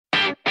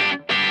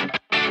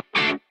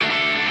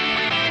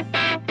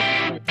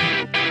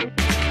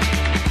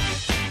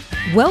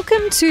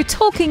Welcome to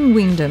Talking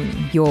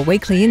Wyndham, your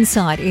weekly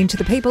insight into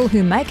the people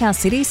who make our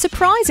city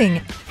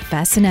surprising,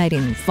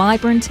 fascinating,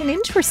 vibrant and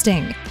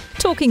interesting.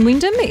 Talking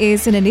Wyndham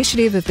is an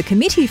initiative of the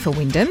Committee for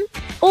Wyndham.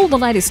 All the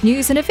latest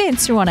news and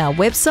events are on our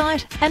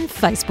website and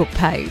Facebook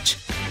page.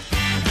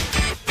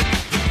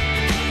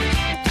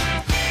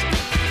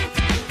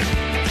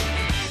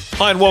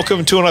 Hi and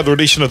welcome to another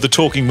edition of the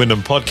Talking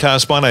Wyndham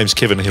podcast. My name's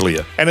Kevin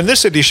Hillier. And in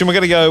this edition, we're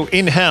going to go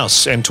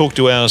in-house and talk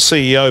to our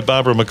CEO,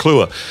 Barbara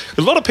McClure.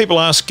 A lot of people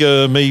ask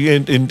me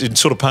in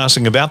sort of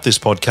passing about this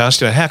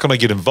podcast, how can I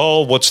get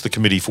involved? What's the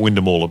Committee for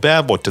Wyndham all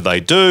about? What do they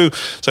do?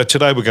 So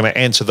today we're going to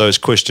answer those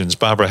questions.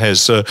 Barbara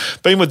has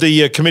been with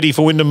the Committee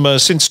for Wyndham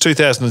since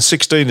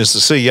 2016 as the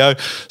CEO,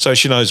 so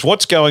she knows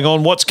what's going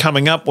on, what's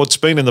coming up, what's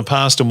been in the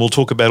past, and we'll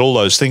talk about all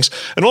those things.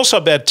 And also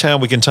about how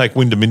we can take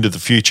Wyndham into the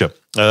future.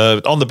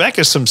 On the back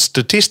of some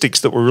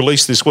statistics that were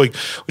released this week,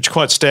 which are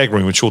quite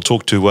staggering, which we'll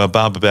talk to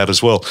Barb about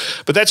as well.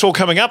 But that's all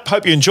coming up.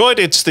 Hope you enjoyed.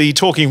 It's the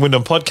Talking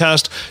Wyndham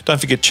podcast. Don't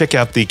forget, check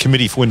out the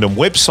Committee for Wyndham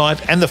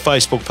website and the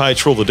Facebook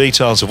page for all the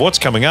details of what's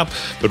coming up.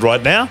 But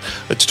right now,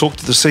 let's talk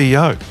to the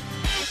CEO.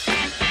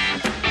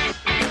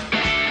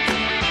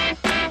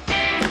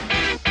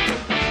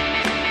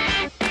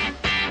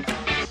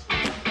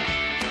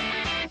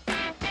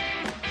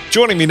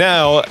 Joining me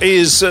now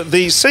is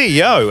the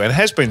CEO and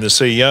has been the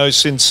CEO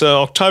since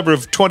October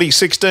of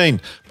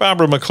 2016.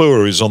 Barbara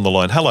McClure is on the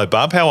line. Hello,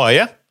 Barb. How are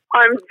you?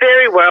 I'm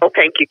very well,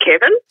 thank you,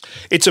 Kevin.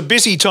 It's a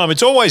busy time.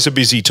 It's always a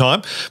busy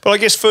time. But I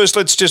guess first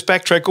let's just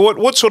backtrack.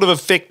 What sort of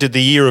effect did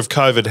the year of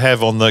COVID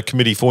have on the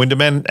Committee for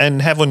Wyndham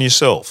and have on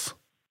yourself?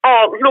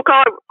 Oh, look,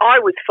 I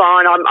was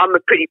fine. I'm a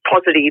pretty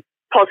positive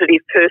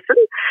person.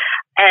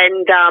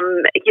 And,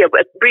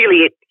 but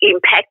really it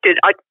impacted.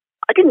 I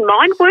didn't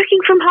mind working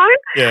from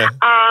home. Yeah.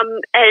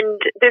 And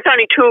there's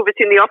only two of us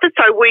in the office,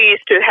 so we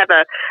used to have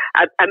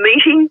a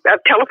meeting, a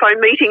telephone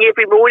meeting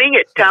every morning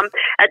at 9:30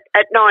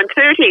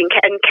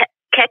 and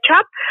catch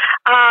up.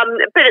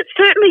 But it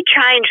certainly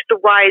changed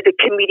the way the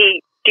committee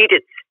did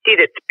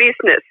its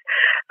business.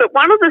 But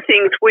one of the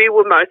things we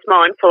were most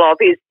mindful of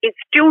is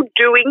still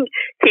doing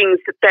things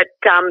that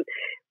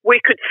we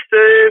could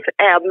serve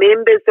our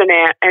members and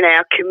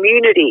our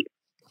community.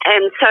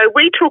 And so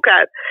we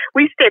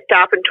stepped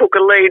up and took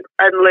a lead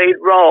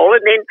role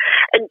and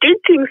did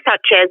things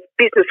such as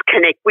Business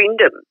Connect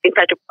Wyndham. In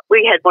fact,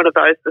 we had one of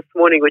those this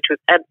morning, which was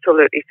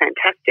absolutely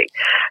fantastic.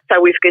 So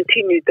we've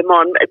continued them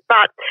on.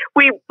 But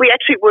we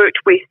actually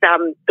worked with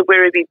the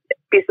Werribee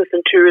Business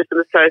and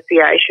Tourism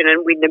Association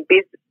and Wyndham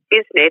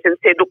BizNet and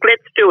said, look,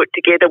 let's do it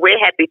together.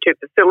 We're happy to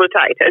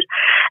facilitate it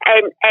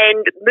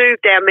and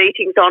moved our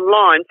meetings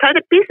online so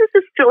that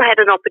businesses still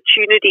had an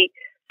opportunity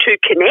to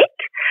connect.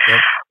 Yep.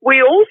 We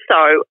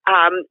also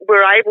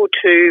were able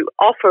to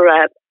offer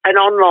an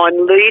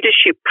online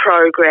leadership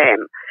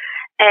program,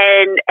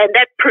 and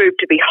that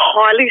proved to be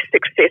highly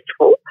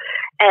successful.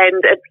 And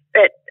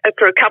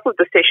for a couple of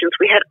the sessions,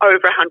 we had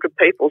over 100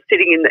 people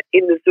sitting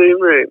in the Zoom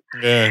room.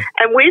 Yeah.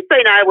 And we've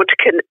been able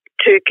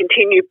to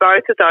continue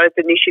both of those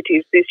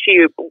initiatives this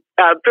year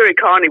very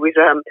kindly with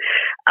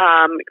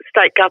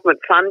state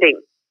government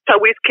funding. So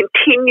we've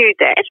continued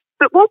that.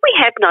 But what we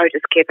have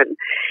noticed, Kevin,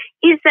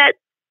 is that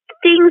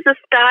things are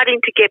starting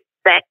to get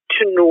back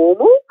to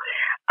normal.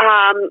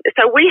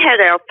 So we had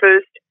our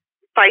first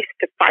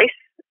face-to-face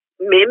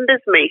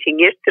members meeting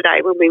yesterday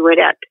when we went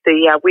out to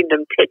the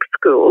Wyndham Tech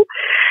School.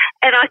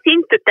 And I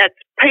think that's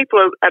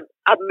people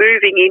are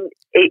moving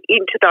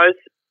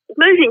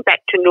moving back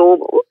to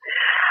normal.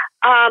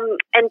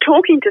 And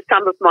talking to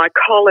some of my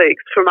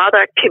colleagues from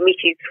other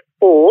committees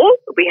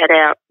we had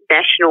our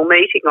national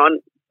meeting on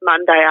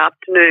Monday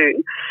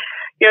afternoon.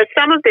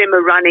 Some of them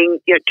are running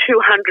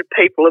 200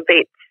 people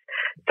events.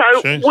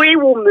 So Jeez. We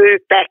will move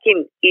back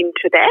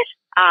into that,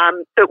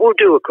 but we'll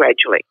do it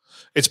gradually.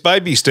 It's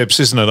baby steps,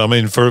 isn't it? I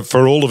mean,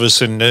 for all of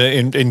us in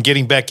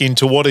getting back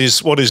into what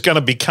is going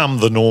to become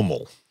the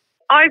normal.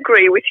 I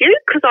agree with you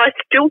because I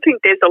still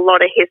think there's a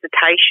lot of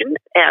hesitation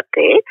out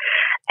there,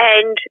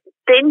 and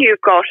then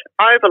you've got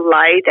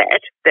overlay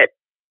that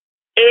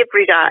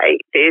every day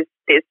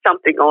there's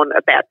something on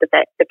about the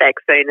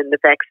vaccine and the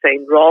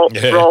vaccine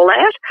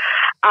rollout,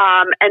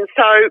 and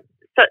so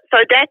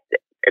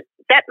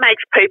that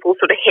makes people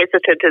sort of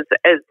hesitant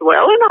as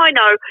well. And I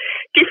know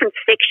different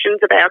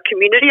sections of our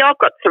community. I've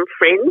got some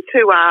friends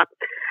who are,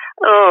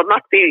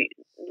 must be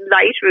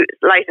later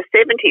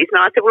 70s.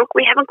 And I said, well, look,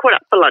 we haven't caught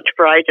up for lunch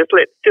for ages.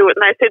 Let's do it.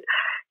 And they said,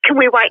 can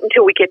we wait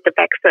until we get the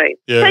vaccine?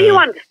 Yeah. So you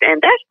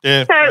understand that.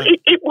 Yeah. So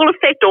it will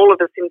affect all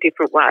of us in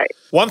different ways.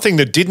 One thing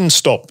that didn't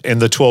stop in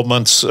the 12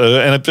 months,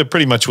 and it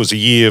pretty much was a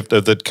year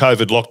that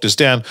COVID locked us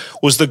down,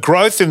 was the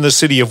growth in the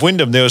city of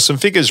Wyndham. There were some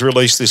figures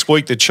released this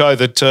week that show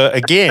that,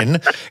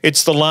 again,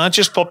 it's the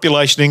largest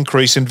population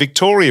increase in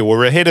Victoria.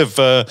 We're ahead of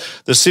the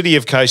city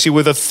of Casey.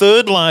 We're the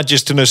third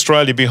largest in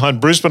Australia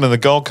behind Brisbane and the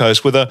Gold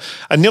Coast with a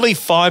nearly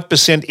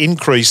 5%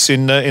 increase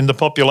in the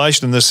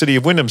population in the city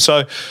of Wyndham.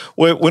 So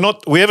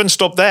we haven't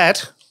stopped that.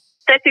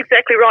 That's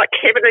exactly right,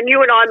 Kevin. And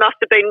you and I must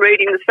have been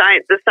reading the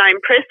same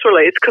press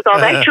release, because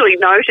I've actually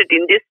noted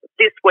in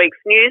this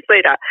week's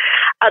newsletter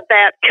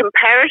about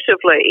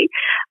comparatively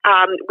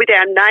with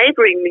our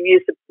neighbouring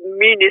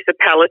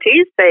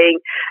municipalities, being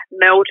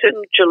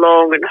Melton,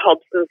 Geelong, and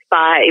Hobsons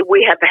Bay,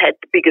 we have had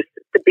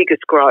the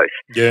biggest growth.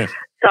 Yeah.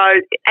 So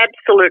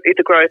absolutely,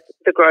 the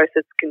growth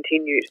has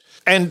continued.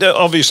 And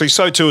obviously,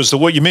 so too is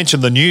you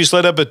mentioned the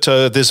newsletter, but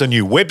there's a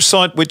new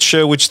website which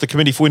the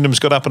Committee for Wyndham's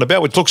got up and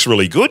about, which looks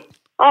really good.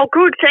 Oh,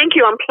 good. Thank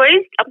you. I'm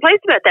pleased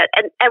about that.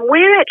 And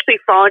we're actually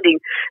finding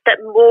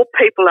that more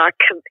people are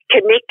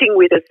connecting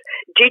with us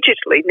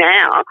digitally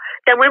now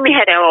than when we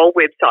had our old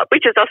website,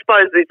 which is, I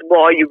suppose, is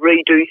why you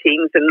redo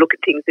things and look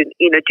at things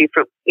in a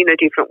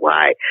different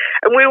way.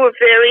 And we were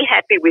very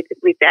happy with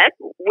that.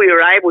 We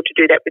were able to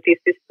do that with the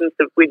assistance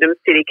of Wyndham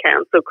City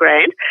Council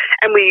grant,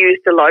 and we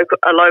used a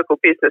local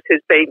business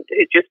who's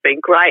just been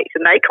great.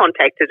 And they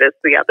contacted us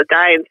the other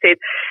day and said,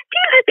 "Do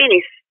you have any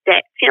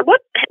stats?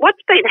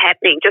 What's been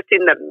happening just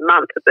in the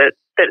month that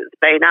it's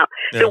been up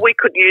that we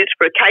could use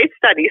for a case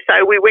study?"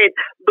 So we went,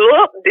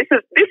 "Blah, this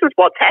is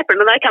what's happened,"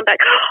 and they come back,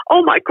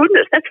 "Oh my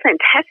goodness, that's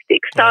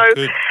fantastic." So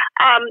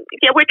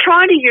we're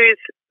trying to use.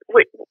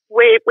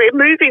 We're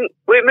moving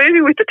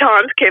with the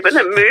times, Kevin,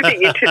 and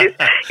moving into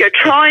this.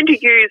 Trying to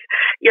use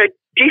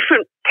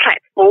different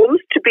platforms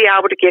to be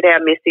able to get our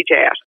message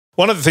out.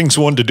 One of the things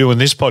we wanted to do in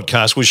this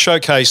podcast was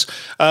showcase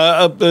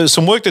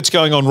some work that's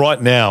going on right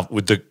now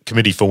with the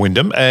Committee for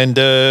Wyndham. And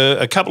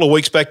a couple of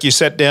weeks back, you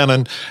sat down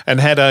and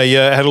had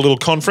a little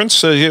conference.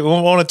 So you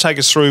want to take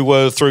us through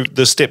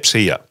the steps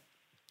here?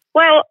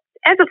 Well,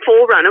 as a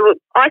forerunner,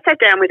 I sat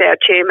down with our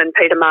chairman,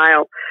 Peter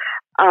Mayle,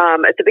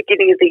 at the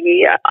beginning of the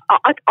year.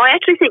 I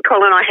actually think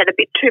Colin and I had a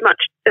bit too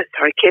much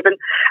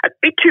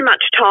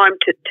time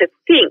to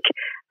think.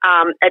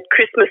 At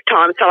Christmas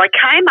time. So I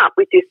came up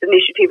with this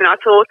initiative and I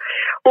thought,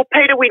 well,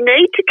 Peter, we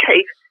need to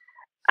keep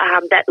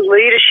that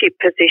leadership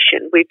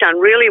position. We've done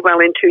really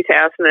well in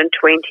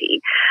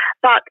 2020,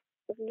 but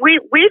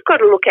we've got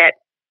to look at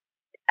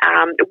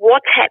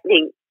what's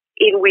happening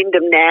in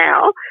Wyndham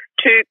now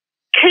to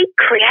keep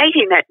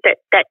creating that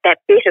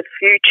better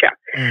future.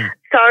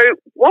 So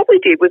what we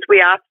did was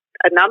we asked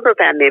a number of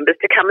our members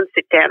to come and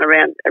sit down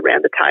around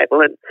the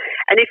table, and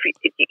if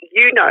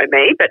you know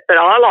me, but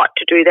I like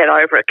to do that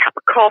over a cup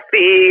of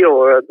coffee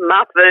or a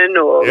muffin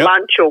or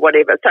lunch or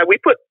whatever. So we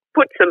put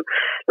some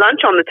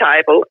lunch on the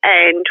table,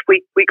 and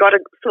we got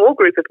a small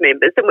group of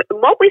members, and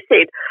what we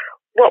said,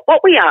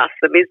 what we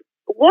asked them is,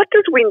 what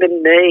does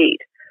Wyndham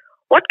need?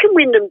 What can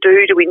Wyndham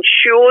do to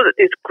ensure that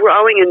this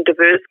growing and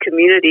diverse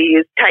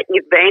community is taking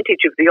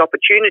advantage of the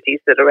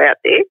opportunities that are out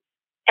there,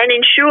 and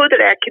ensure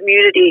that our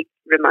community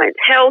remains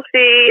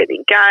healthy and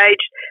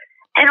engaged,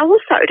 and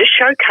also to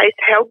showcase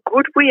how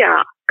good we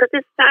are, because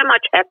there's so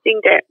much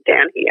happening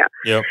down here.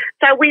 Yep.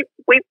 So we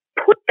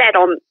put that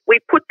on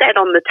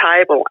the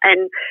table,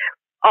 and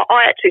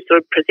I actually sort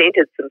of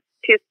presented some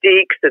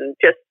statistics and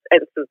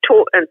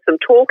some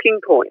talking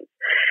points,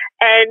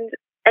 and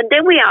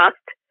then we asked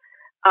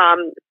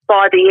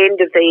by the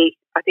end of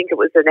I think it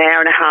was an hour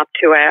and a half,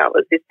 2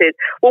 hours, they said,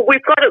 well,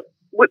 we've got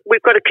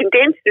to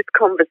condense this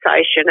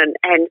conversation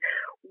and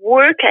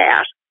work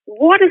out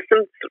what are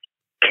some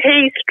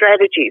key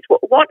strategies.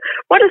 What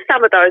are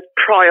some of those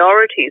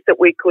priorities that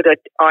we could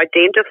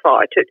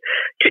identify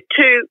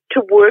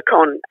to work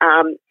on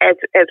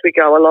as we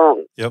go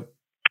along? Yep.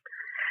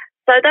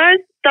 So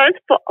those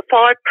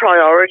 5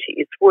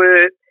 priorities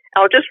were.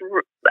 I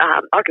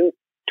can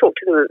talk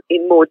to them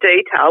in more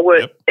detail.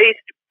 Were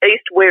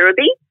East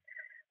Werribee,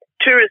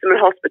 tourism and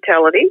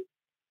hospitality,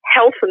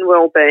 health and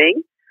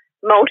wellbeing,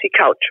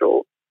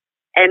 multicultural,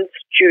 and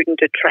student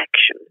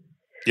attraction.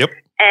 Yep.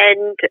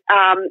 And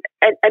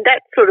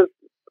that sort of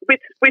with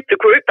the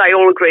group, they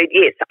all agreed,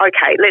 yes,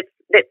 okay,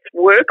 let's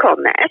work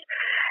on that.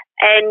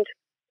 And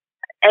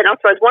I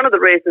suppose one of the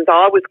reasons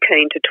I was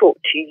keen to talk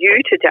to you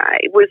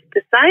today was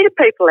to say to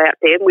people out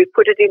there, and we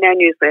put it in our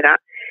newsletter,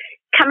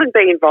 come and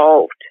be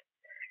involved.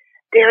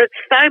 There are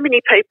so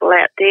many people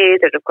out there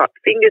that have got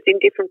fingers in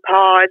different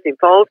pies,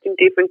 involved in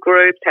different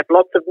groups, have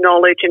lots of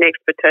knowledge and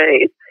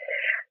expertise.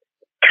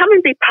 Come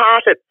and be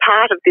part of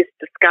this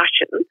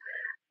discussion,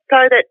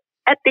 so that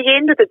at the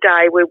end of the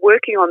day, we're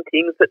working on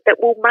things that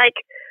will make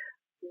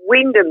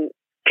Wyndham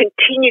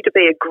continue to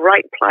be a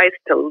great place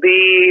to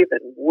live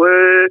and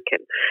work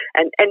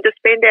and to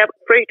spend our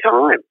free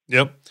time.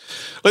 Yep.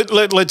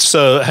 Let's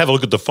have a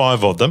look at the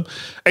 5 of them.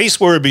 East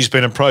Werribee's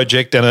been a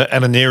project and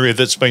an area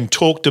that's been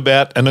talked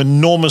about an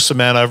enormous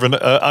amount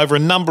over a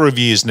number of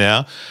years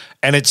now,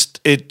 and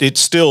it's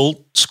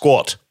still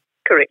squat.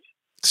 Correct.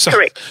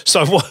 Correct.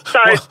 So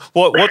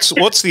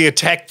what's the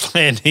attack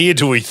plan here,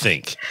 do we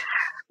think?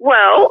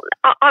 Well,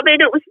 I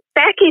mean, it was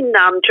back in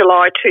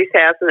July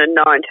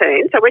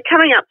 2019, so we're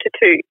coming up to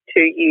two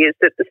years,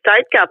 that the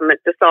state government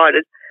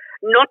decided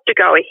not to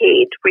go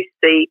ahead with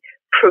the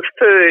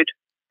preferred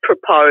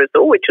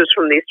proposal, which was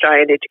from the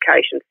Australian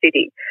Education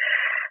City.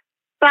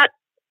 But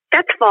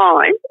that's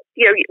fine.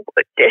 You know,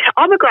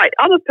 I'm a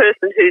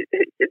person who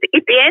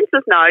if the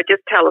answer's no,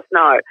 just tell us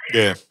no.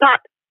 Yeah.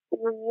 But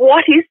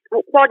what is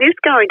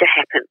going to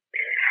happen?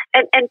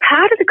 And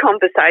part of the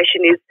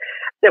conversation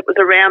that was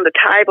around the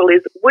table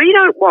is we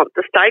don't want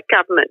the state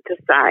government to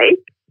say,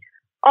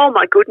 oh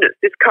my goodness,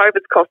 this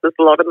COVID's cost us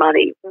a lot of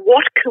money.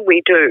 What can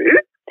we do?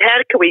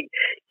 How can we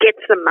get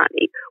some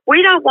money?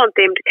 We don't want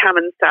them to come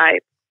and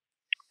say,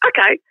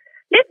 okay,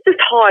 let's just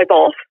hive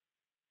off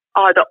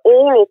either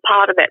all or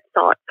part of that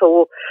site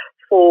for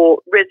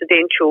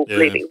residential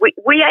living.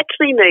 We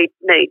actually need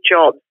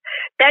jobs.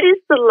 That is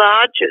the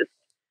largest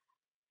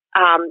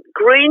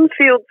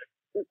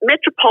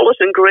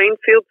metropolitan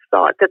greenfield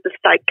site that the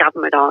state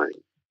government owns.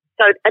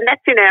 So, and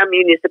that's in our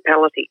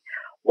municipality.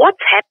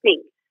 What's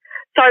happening?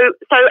 So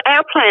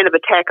our plan of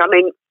attack, I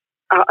mean,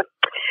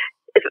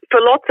 for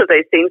lots of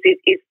these things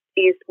is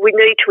we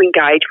need to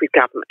engage with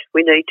government.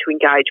 We need to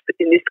engage, but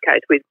in this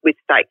case, with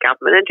state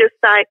government, and just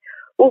say,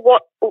 well,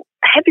 what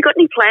have you got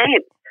any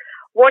plans?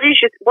 What is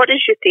your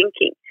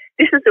thinking?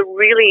 This is a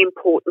really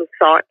important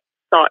site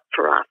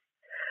for us.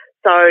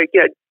 So,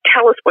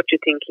 tell us what your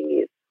thinking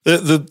is.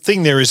 The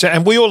thing there is,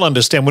 and we all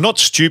understand, we're not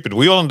stupid,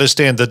 we all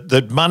understand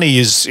that money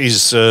is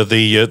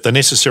the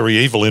necessary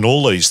evil in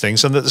all these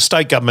things, and that the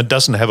state government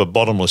doesn't have a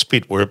bottomless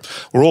pit. We're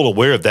all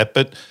aware of that,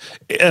 but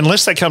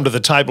unless they come to the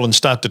table and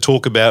start to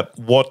talk about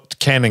what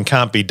can and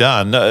can't be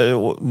done,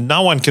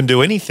 no one can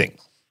do anything.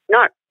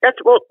 No, that's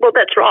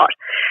right.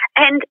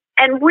 And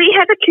we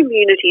have a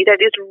community that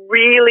is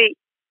really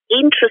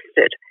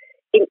interested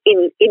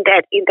in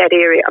that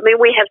area. I mean,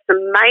 we have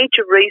some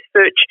major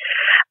research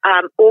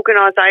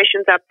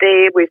organisations up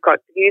there. We've got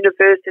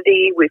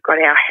university. We've got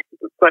a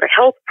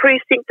health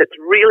precinct that's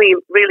really,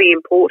 really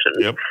important.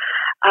 Yep.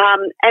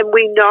 And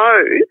we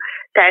know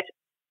that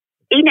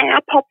in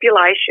our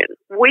population,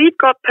 we've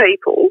got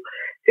people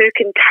who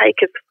can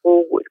take us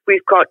forward.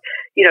 We've got,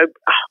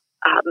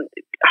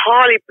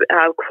 highly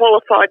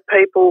qualified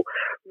people,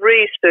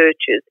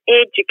 researchers,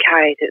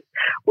 educators.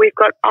 We've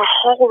got a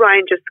whole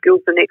range of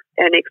skills and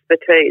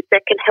expertise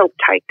that can help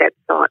take that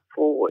site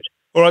forward.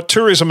 All right,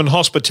 tourism and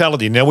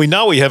hospitality. Now, we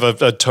know we have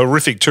a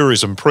terrific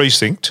tourism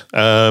precinct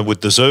with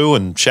the zoo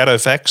and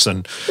Shadowfax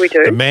and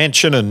the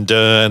mansion and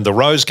the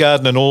Rose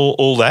Garden and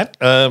all that.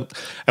 And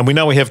we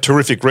know we have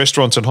terrific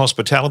restaurants and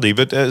hospitality.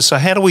 But so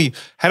how do we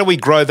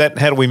grow that and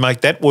how do we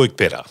make that work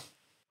better?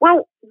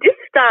 Well, this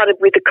started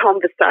with a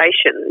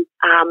conversation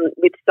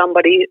with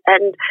somebody,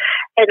 and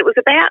it was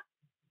about,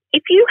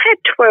 if you had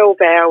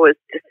 12 hours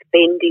to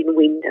spend in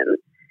Wyndham,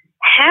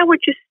 how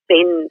would you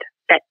spend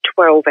that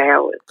 12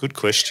 hours? Good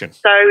question.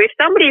 So if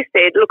somebody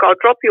said, look, I'll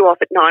drop you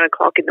off at 9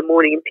 o'clock in the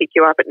morning and pick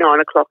you up at 9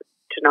 o'clock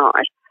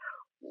tonight,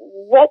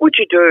 what would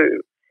you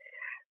do?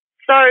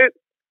 So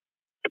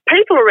the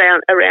people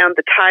around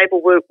the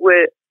table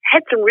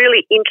had some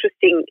really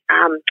interesting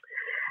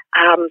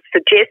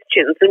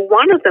suggestions, and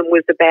one of them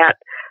was about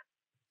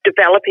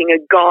developing a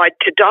guide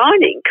to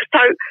dining. So,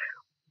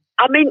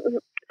 I mean,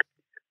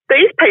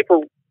 these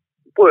people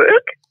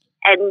work,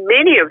 and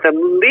many of them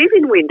live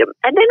in Wyndham,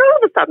 and then all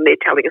of a sudden they're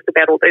telling us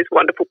about all these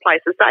wonderful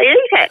places they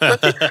eat at. So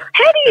I said,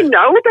 how do you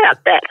know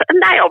about that? And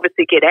they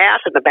obviously get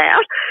out and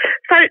about.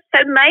 So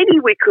maybe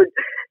we could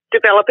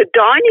develop a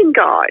dining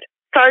guide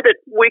so that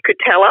we could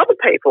tell other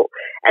people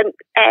and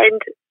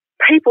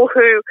people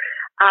who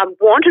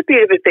want a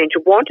bit of adventure,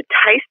 want to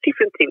taste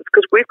different things,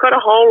 because we've got a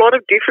whole lot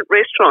of different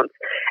restaurants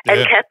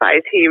and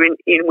cafes here in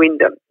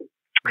Wyndham.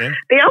 Yeah.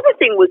 The other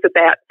thing was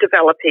about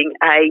developing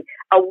a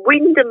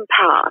Wyndham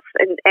Pass,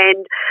 and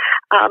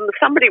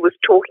somebody was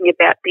talking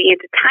about the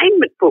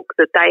entertainment book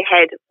that they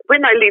had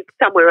when they lived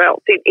somewhere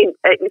else, in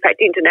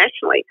fact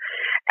internationally,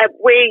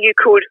 where you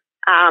could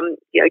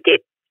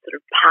get sort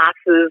of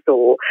passes,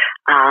 or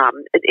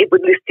it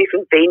would list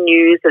different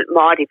venues. It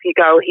might, if you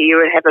go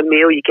here and have a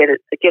meal, you get a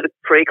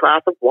free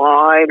glass of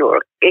wine or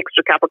an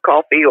extra cup of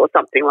coffee or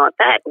something like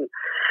that.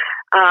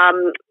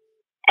 And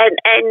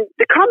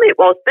the comment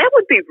was that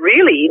would be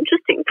really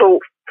interesting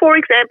for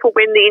example,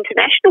 when the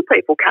international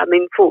people come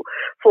in for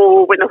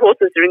when the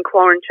horses are in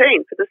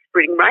quarantine for the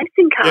spring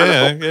racing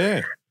carnival.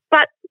 Yeah.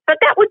 But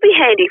that would be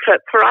handy for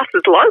us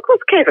as locals,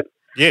 Kevin.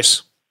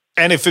 Yes,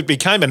 and if it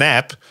became an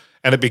app.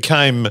 And it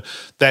became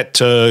that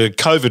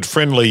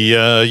COVID-friendly,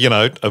 a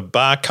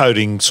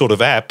barcoding sort of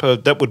app.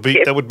 That would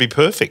be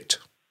perfect.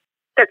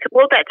 That's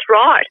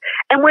right.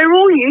 And we're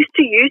all used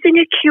to using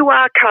a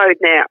QR code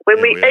now.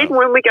 When we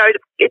go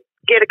to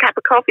get a cup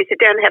of coffee, sit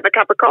down and have a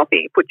cup of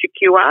coffee, you put your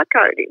QR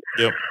code in.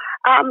 Yep.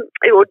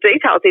 Or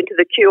details into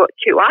the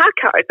QR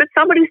code. But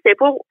somebody said,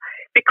 well,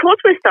 because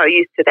we're so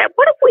used to that,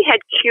 what if we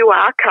had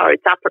QR codes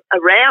up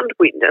around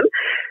Wyndham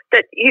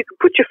that you could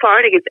put your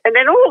phone against, and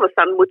then all of a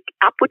sudden would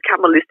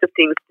come a list of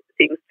things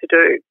to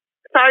do.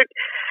 So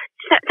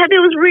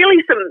there was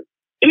really some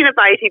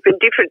innovative and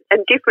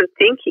different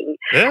thinking,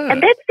 and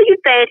that's the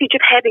advantage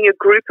of having a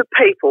group of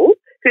people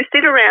who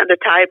sit around a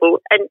table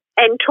and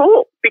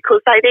talk, because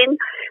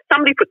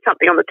somebody puts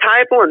something on the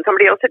table and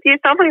somebody else said,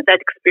 yes, I've had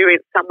that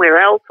experience somewhere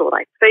else, or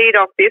they feed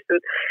off this, and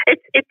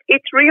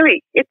it's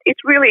really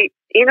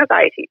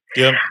innovative.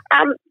 Yeah.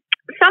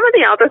 Some of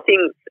the other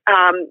things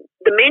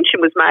the mention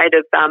was made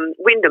of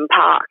Wyndham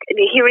Park, and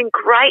you're hearing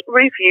great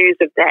reviews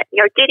of that.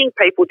 Getting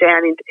people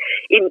down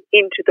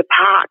into the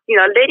park.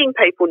 Letting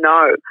people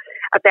know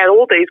about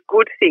all these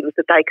good things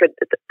that they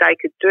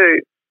could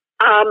do.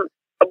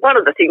 One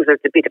of the things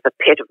that's a bit of a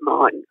pet of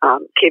mine,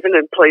 Kevin,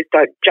 and please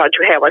don't judge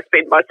how I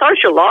spend my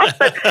social life,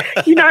 but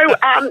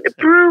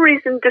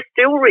breweries and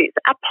distilleries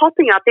are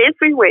popping up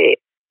everywhere.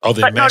 Oh,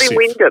 they're but massive. Not in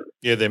Wyndham.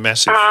 Yeah, they're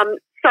massive.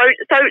 So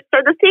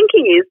the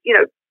thinking is,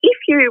 if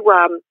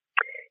you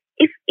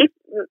if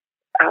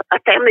a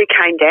family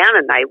came down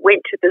and they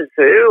went to the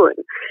zoo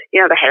and they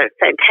had a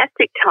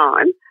fantastic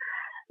time,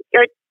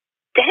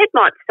 Dad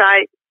might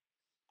say,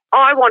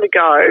 "I want to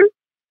go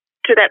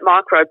to that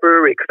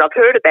microbrewery because I've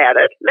heard about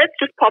it. Let's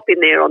just pop in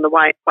there on the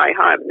way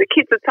home." The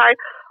kids would say,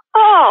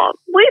 "Oh,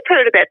 we've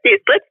heard about this.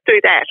 Let's do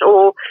that."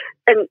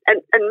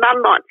 And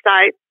Mum might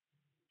say,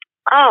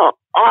 "Oh,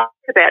 I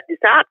heard about this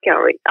art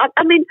gallery."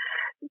 I mean,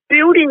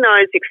 building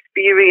those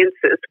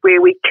experiences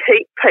where we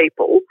keep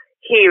people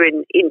here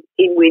in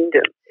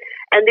Wyndham.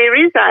 And there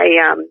is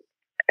an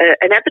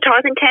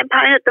advertising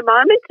campaign at the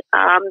moment,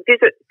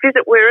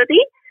 Visit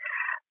Werribee,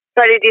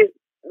 but it is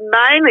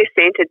mainly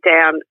centred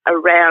down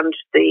around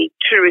the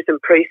tourism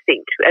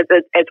precinct,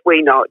 as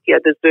we know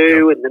it, the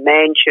zoo and the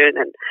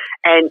mansion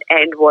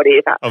and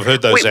whatever. I've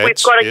heard those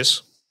ads,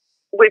 yes.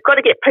 We've got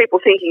to get people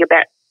thinking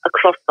about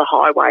across the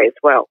highway as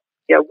well.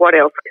 What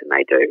else can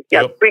they do?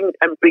 Yep. Bring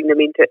them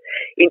into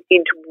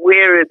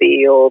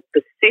Werribee or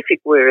Pacific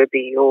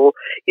Werribee, or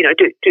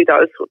do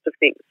those sorts of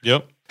things.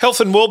 Yep. Health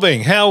and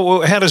wellbeing.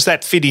 How does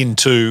that fit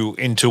into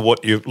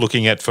what you're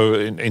looking at for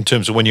in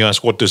terms of when you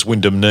ask what does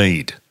Wyndham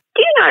need?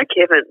 Do you know,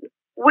 Kevin,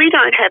 we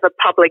don't have a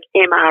public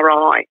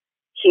MRI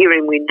here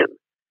in Wyndham.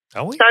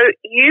 Are we? So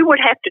you would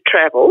have to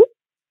travel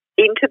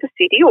into the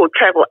city or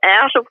travel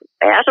out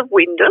of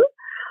Wyndham.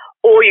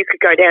 Or you could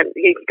go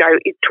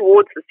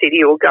towards the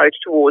city or go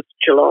towards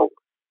Geelong.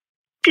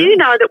 Do you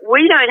know that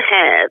we don't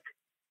have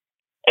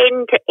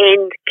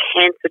end-to-end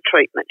cancer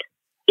treatment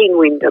in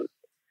Wyndham?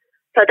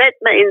 So that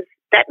means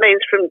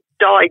from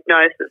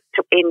diagnosis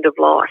to end of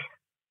life.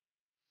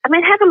 I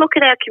mean, have a look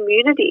at our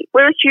community.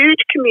 We're a huge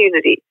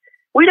community.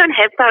 We don't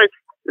have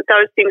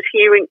those things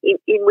here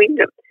in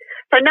Wyndham.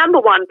 So number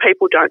one,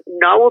 people don't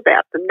know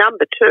about them.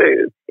 Number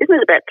two, isn't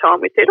it about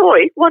time we said,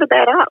 "Oi, what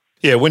about us?"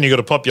 Yeah, when you've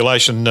got a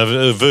population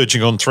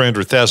verging on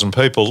 300,000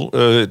 people,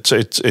 it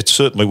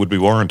certainly would be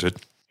warranted.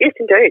 Yes,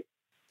 indeed.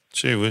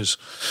 Gee whiz.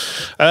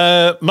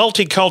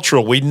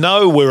 Multicultural. We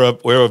know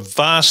we're a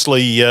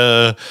vastly,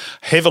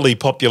 heavily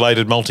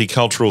populated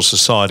multicultural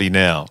society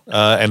now,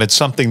 and it's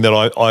something that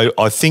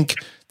I think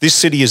this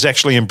city has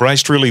actually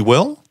embraced really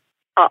well.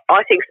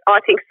 I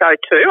think so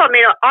too. I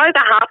mean,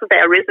 over half of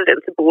our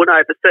residents are born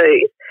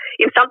overseas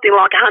in something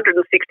like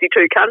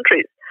 162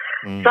 countries.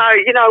 Mm. So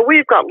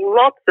we've got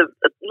lots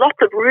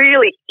of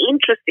really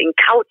interesting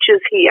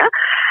cultures here,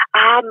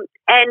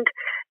 and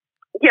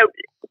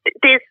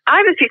there's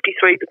over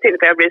 53%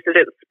 of our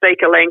residents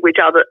speak a language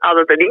other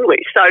than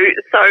English. So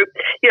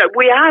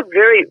we are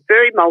very,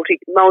 very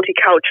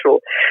multicultural.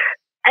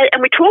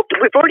 And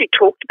we've already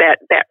talked about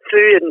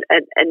food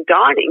and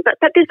dining, but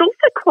there's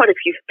also quite a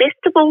few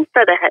festivals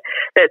that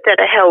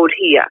are held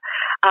here.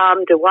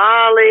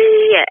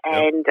 Diwali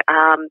and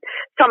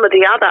some of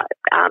the other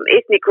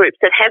ethnic groups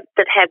that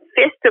have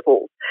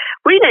festivals.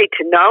 We need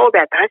to know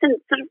about those,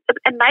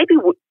 and maybe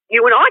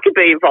you and I could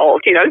be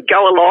involved.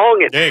 Go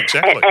along yeah,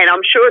 exactly. And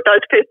I'm sure at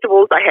those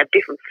festivals they have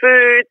different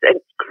foods, and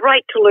it's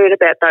great to learn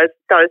about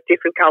those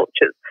different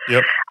cultures.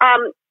 Yep.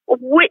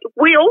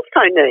 We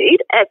also need,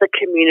 as a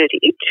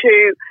community,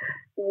 to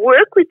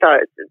work with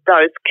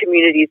those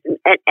communities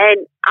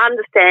and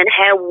understand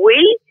how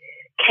we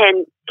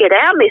can get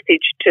our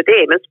message to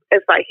them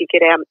as they can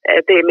get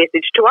their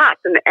message to us.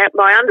 And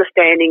my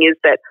understanding is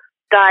that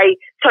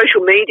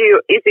social media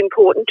is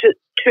important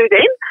to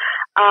them,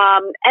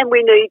 and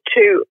we need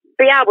to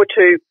be able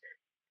to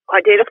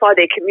identify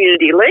their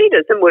community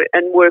leaders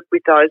and work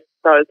with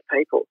those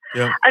people.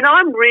 Yeah. And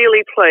I'm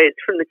really pleased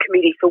from the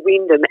Committee for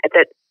Wyndham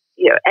that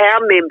our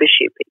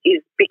membership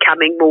is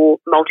becoming more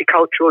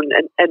multicultural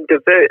and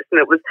diverse. And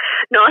it was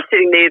nice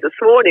sitting there this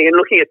morning and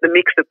looking at the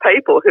mix of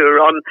people who are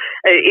on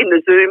in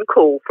the Zoom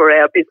call for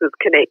our Business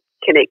Connect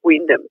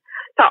Wyndham.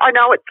 So I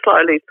know it's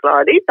slowly,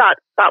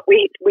 but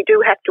we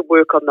do have to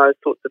work on those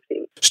sorts of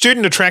things.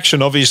 Student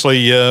attraction,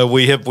 obviously,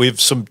 we have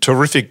some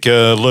terrific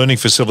learning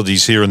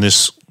facilities here in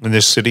this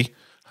city.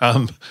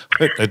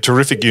 A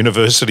terrific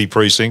university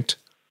precinct.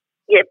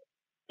 Yep.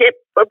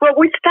 Well,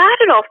 we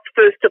started off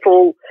first of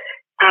all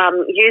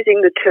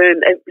using the term,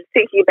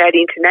 thinking about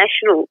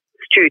international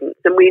students,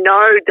 and we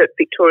know that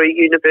Victoria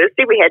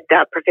University, we had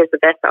Professor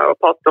Vasso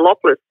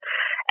Apostolopoulos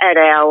at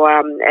our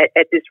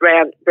at this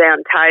round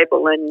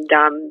table, and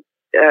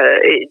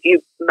you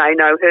may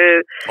know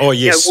her. Oh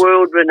yes,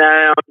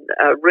 world-renowned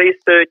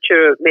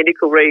researcher,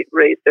 medical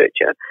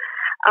researcher.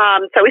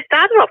 So we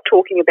started off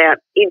talking about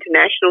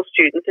international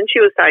students, and she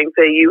was saying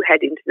VU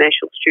had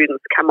international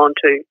students come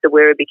onto the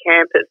Werribee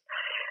campus,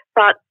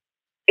 but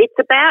it's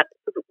about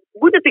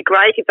wouldn't it be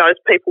great if those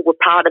people were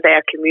part of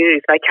our community,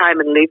 if they came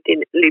and lived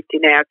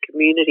in our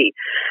community?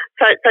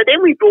 So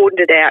then we broadened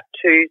it out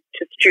to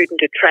student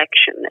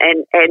attraction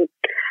and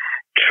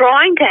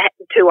trying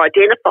to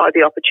identify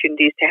the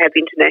opportunities to have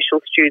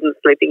international students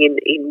living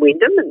in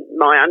Wyndham. And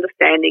my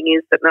understanding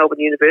is that Melbourne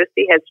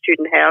University has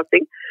student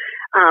housing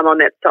on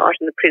that site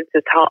in the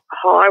Princess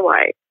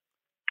Highway.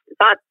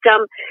 But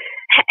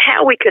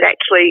how we could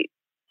actually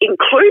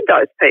include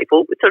those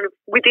people sort of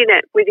within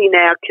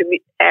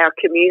our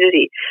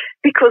community,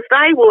 because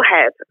they will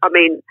have, I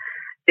mean,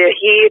 they're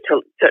here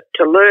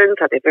to learn,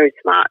 so they're very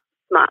smart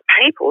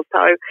people.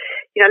 So,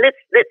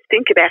 let's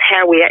think about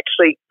how we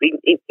actually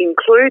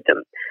include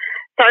them.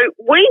 So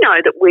we know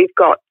that we've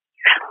got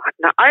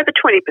over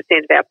 20%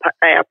 of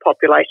our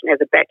population has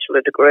a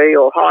bachelor degree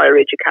or higher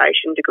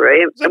education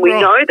degree, and we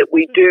know that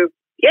we do.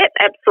 Yeah,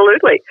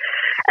 absolutely,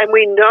 and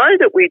we know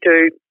that we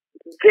do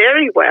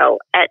very well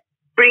at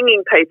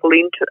bringing people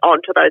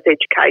onto those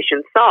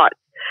education sites.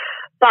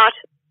 But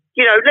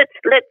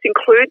let's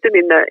include them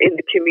in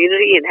the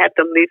community and have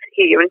them live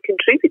here and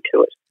contribute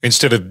to it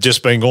instead of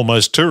just being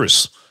almost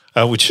tourists.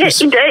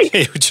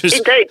 Indeed.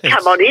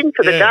 Come on in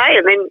for the day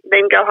and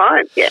then go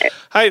home. Yeah.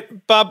 Hey,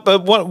 Barb,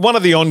 one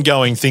of the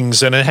ongoing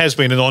things, and it has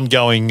been an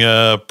ongoing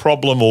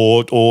problem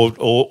or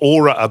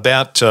aura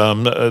about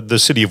the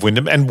city of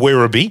Wyndham and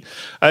Werribee,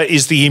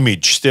 is the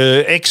image,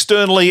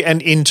 externally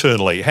and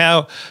internally.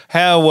 How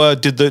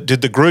did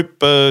the group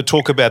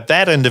talk about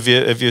that, and have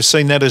you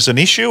seen that as an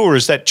issue, or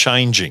is that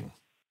changing?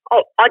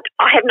 Oh,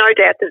 I have no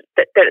doubt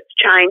that it's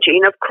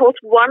changing. Of course,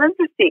 one of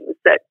the things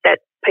that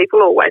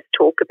people always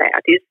talk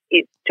about is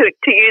to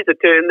use a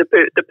term,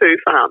 the poo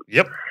farm.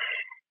 Yep.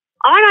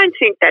 I don't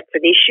think that's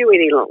an issue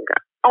any longer.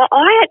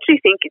 I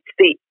actually think it's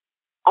the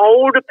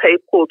older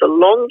people, the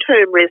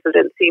long-term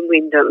residents in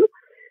Wyndham,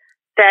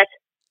 that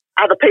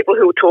are the people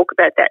who will talk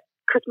about that,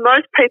 because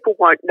most people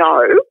won't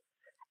know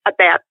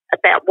about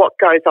what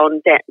goes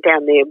on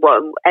down there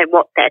and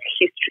what that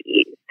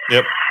history is.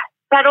 Yep.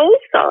 But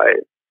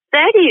also,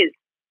 that is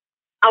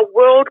a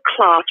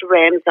world-class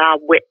Ramsar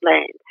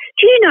wetland.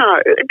 Do you know,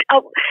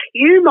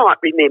 you might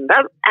remember,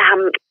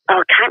 I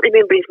can't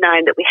remember his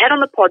name, that we had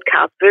on the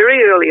podcast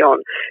very early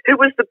on, who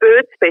was the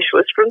bird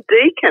specialist from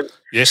Deakin.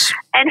 Yes.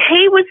 And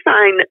he was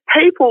saying that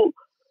people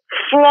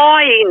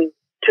fly in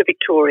to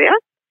Victoria,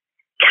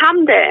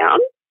 come down,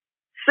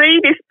 see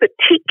this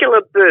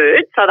particular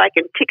bird so they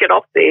can tick it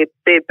off their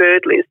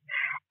bird list,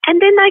 and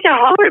then they go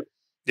home.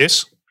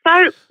 Yes.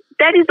 So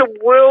that is a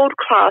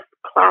world-class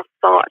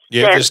site.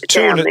 Yeah,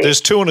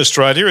 there's two in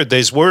Australia.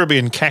 There's Werribee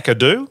and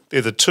Kakadu.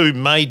 They're the two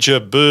major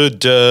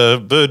bird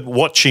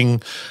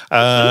watching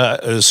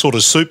sort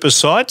of super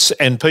sites,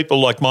 and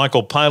people like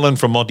Michael Palin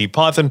from Monty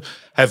Python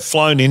have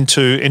flown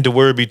into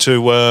Werribee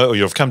or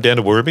you've come down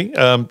to Werribee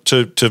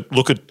to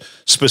look at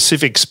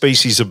specific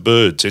species of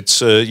birds.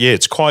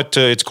 It's quite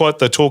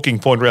the talking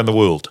point around the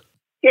world.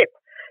 Yep.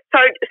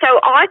 So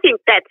I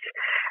think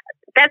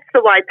that's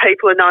the way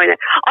people are knowing it.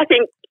 I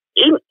think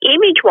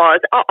image-wise,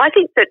 I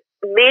think that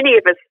many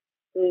of us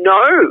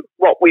know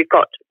what we've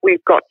got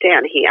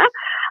down here,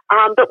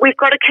 but we've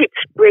got to keep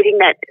spreading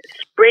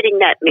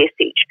that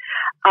message,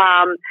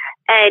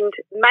 and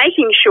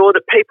making sure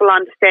that people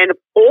understand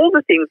all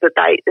the things that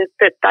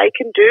they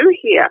can do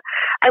here.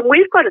 And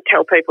we've got to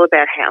tell people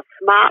about how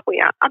smart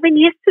we are. I mean,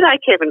 yesterday,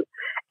 Kevin,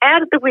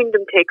 out of the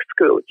Wyndham Tech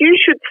School, you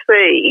should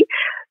see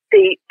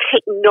the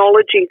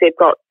technology they've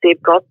got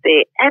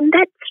there, and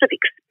that sort of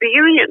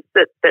experience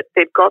that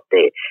they've got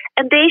there,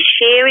 and they're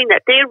sharing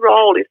that. Their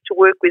role is to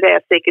work with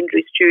our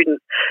secondary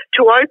students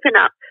to open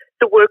up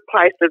the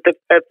workplace of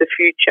the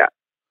future.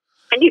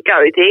 And you go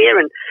there,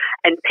 and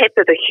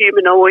Pepper the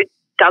humanoid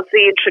does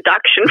the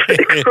introduction for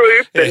the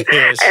group, and,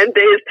 yes. and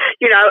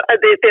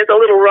there's a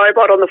little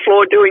robot on the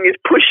floor doing his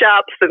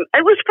push-ups, and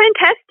it was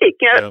fantastic,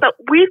 Yeah. But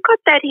we've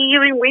got that here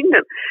in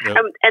Wyndham, Yeah.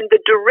 and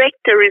the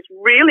director is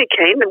really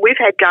keen, and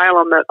we've had Gail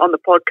on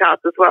the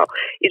podcast as well,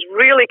 is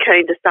really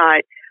keen to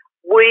say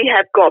we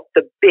have got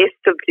the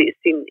best of this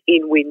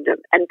in Wyndham,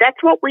 and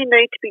that's what we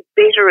need to be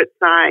better at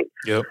saying.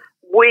 Yep.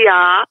 We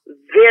are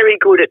very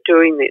good at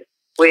doing this.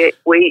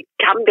 We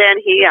come down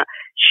here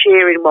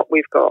sharing what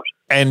we've got.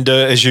 And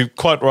as you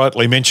quite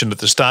rightly mentioned at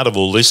the start of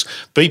all this,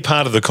 be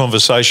part of the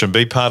conversation,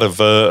 be part of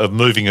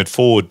moving it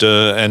forward.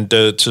 And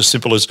it's as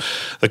simple as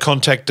the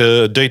contact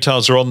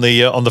details are on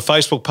the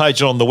Facebook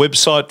page and on the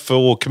website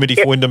for Committee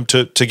for Wyndham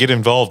to get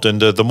involved.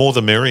 And the more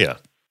the merrier.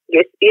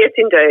 Yes,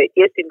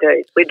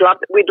 indeed. We'd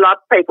love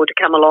people to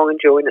come along and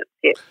join us.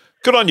 Yes.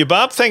 Good on you,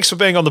 Barb. Thanks for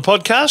being on the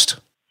podcast.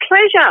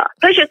 Pleasure.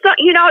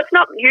 It's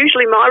not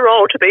usually my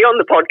role to be on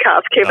the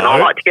podcast, Kevin. No. I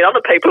like to get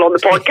other people on the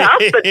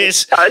podcast, but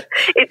Yes.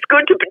 it's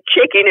good to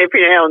check in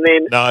every now and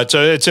then. No,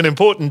 it's an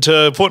important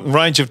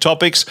range of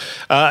topics,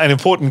 an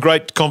important,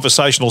 great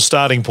conversational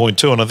starting point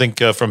too. And I think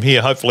from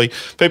here, hopefully,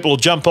 people will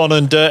jump on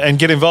and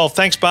get involved.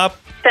 Thanks, Barb.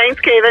 Thanks,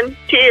 Kevin.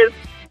 Cheers.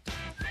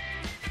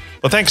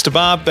 Well, thanks to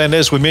Barb. And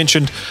as we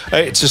mentioned,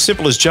 it's as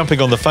simple as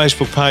jumping on the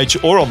Facebook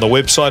page or on the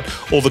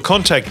website. All the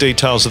contact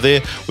details are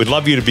there. We'd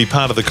love you to be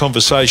part of the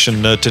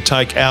conversation to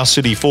take our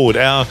city forward.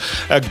 Our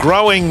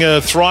growing,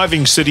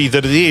 thriving city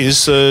that it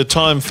is.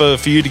 Time for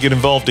you to get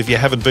involved if you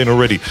haven't been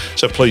already.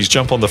 So please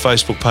jump on the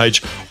Facebook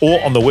page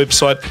or on the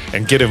website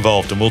and get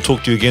involved. And we'll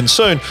talk to you again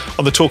soon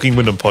on the Talking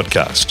Wyndham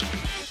podcast.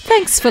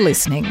 Thanks for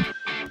listening.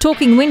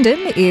 Talking Wyndham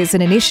is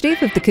an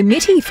initiative of the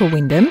Committee for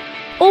Wyndham.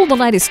 All the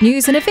latest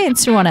news and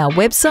events are on our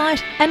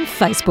website and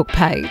Facebook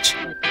page.